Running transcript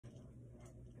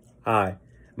Hi,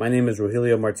 my name is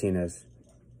Rogelio Martinez.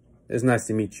 It's nice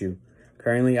to meet you.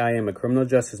 Currently, I am a criminal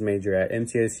justice major at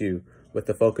MTSU with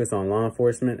a focus on law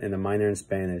enforcement and a minor in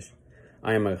Spanish.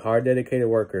 I am a hard, dedicated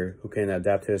worker who can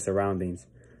adapt to his surroundings.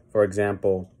 For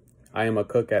example, I am a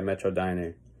cook at Metro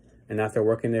Diner, and after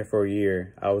working there for a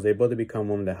year, I was able to become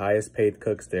one of the highest paid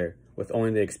cooks there with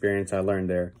only the experience I learned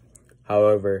there.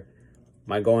 However,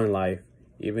 my goal in life,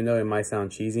 even though it might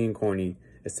sound cheesy and corny,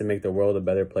 is to make the world a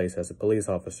better place as a police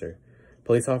officer.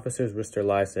 Police officers risk their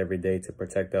lives every day to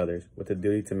protect others with the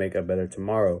duty to make a better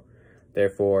tomorrow.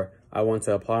 Therefore, I want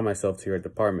to apply myself to your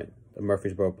department, the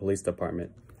Murfreesboro Police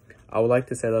Department. I would like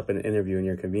to set up an interview in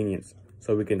your convenience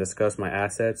so we can discuss my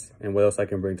assets and what else I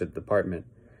can bring to the department.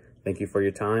 Thank you for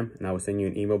your time, and I will send you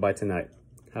an email by tonight.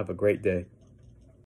 Have a great day.